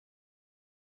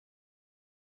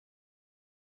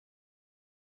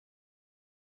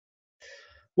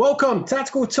Welcome,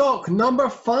 Tactical Talk number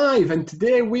 5, and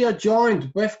today we are joined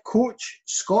with Coach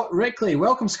Scott Rickley.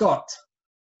 Welcome, Scott.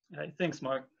 Hey, thanks,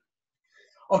 Mark.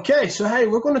 Okay, so hey,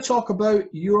 we're going to talk about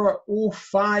your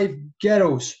 '05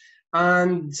 girls,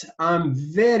 and I'm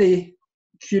very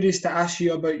curious to ask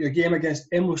you about your game against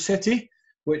Emerald City,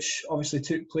 which obviously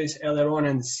took place earlier on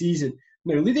in the season.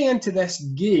 Now, leading into this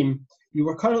game, you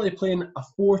were currently playing a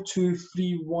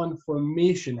 4-2-3-1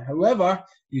 formation. However,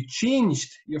 you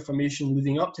changed your formation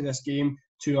leading up to this game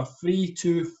to a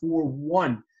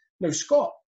 3-2-4-1. Now,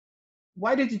 Scott,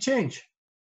 why did you change?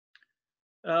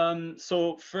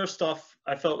 So first off,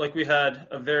 I felt like we had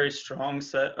a very strong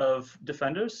set of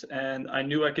defenders, and I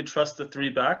knew I could trust the three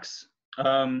backs.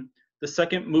 The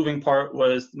second moving part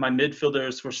was my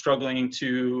midfielders were struggling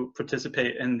to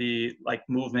participate in the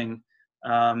moving.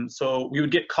 So we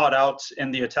would get caught out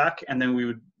in the attack, and then we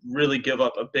would really give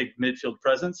up a big midfield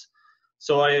presence.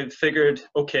 So I figured,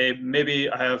 okay, maybe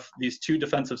I have these two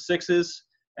defensive sixes,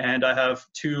 and I have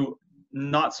two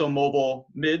not so mobile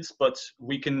mids, but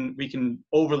we can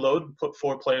overload, put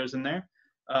 4 players in there,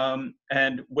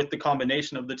 and with the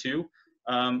combination of the two,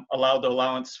 allow the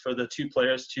allowance for the 2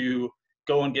 players to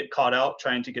go and get caught out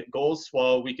trying to get goals,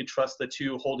 while we could trust the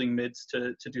 2 holding mids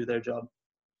to do their job.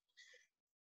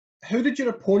 How did your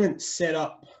opponents set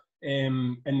up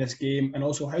in this game, and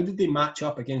also how did they match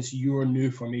up against your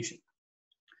new formation?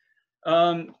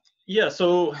 Yeah,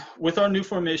 so with our new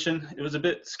formation, it was a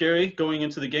bit scary going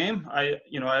into the game. I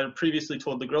had previously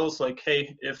told the girls, like,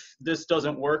 hey, if this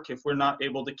doesn't work, if we're not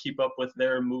able to keep up with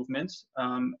their movements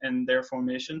and their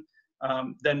formation,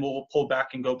 then we'll pull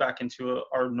back and go back into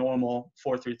our normal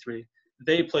 4-3-3.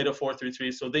 They played a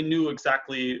 4-3-3, so they knew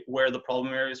exactly where the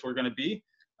problem areas were going to be.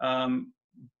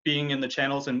 Being in the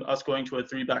channels and us going to a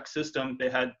 3-back system, they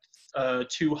had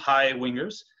 2 high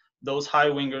wingers. Those high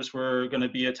wingers were going to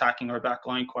be attacking our back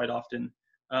line quite often.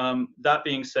 That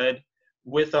being said,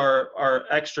 with our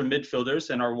extra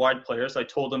midfielders and our wide players, I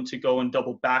told them to go and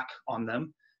double back on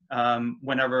them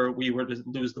whenever we were to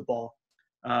lose the ball.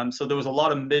 So there was a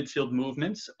lot of midfield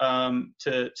movements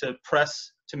to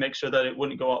press to make sure that it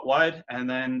wouldn't go out wide, and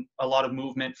then a lot of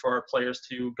movement for our players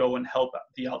to go and help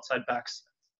the outside backs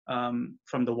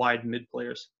from the wide mid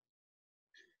players.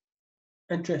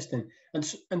 Interesting.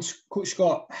 And Coach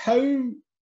Scott, how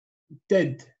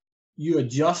did you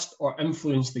adjust or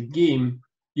influence the game,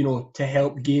 to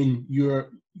help gain your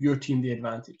team the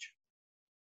advantage?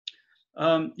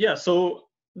 Yeah, so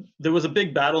there was a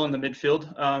big battle in the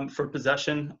midfield for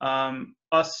possession.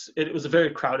 It was very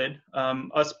crowded.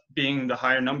 Us being the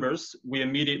higher numbers, we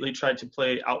immediately tried to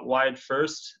play out wide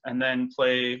first and then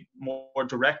play more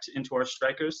direct into our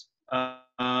strikers.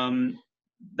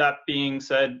 That being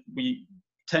said, we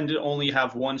tend to only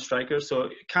have one striker, so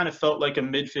it kind of felt like a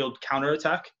midfield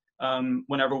counterattack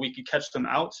whenever we could catch them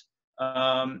out.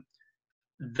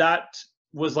 That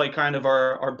was like kind of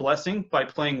our blessing. By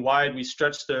playing wide, we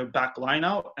stretched their back line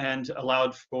out and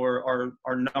allowed for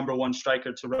our number one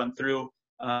striker to run through.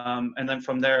 And then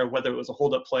from there, whether it was a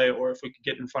hold-up play or if we could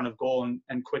get in front of goal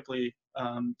and quickly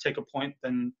take a point,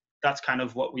 then that's kind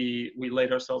of what we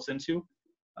laid ourselves into.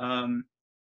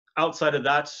 Outside of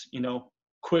that,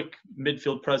 quick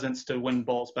midfield presence to win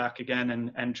balls back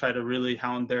again and try to really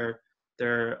hound their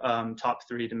top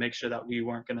 3 to make sure that we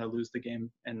weren't going to lose the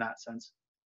game in that sense.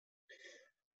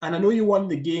 And I know you won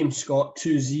the game, Scott,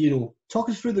 2-0. Talk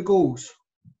us through the goals.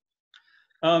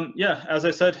 Yeah, as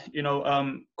I said,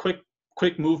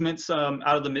 quick movements out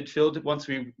of the midfield once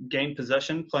we gained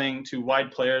possession, playing to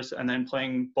wide players and then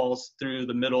playing balls through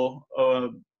the middle,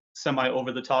 semi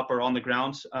over the top or on the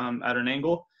ground at an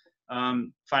angle.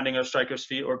 Finding our striker's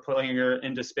feet or pulling her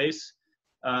into space.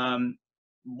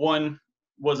 One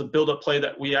was a build-up play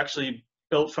that we actually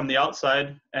built from the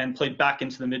outside and played back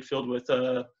into the midfield with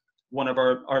one of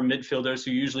our midfielders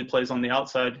who usually plays on the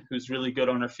outside, who's really good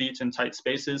on her feet in tight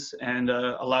spaces, and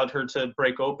allowed her to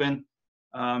break open,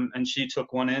 and she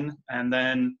took one in. And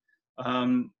then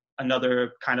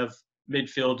another kind of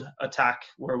midfield attack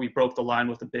where we broke the line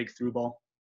with a big through ball.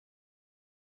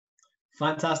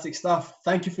 Fantastic stuff.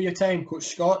 Thank you for your time, Coach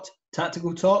Scott.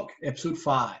 Tactical Talk, episode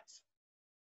 5.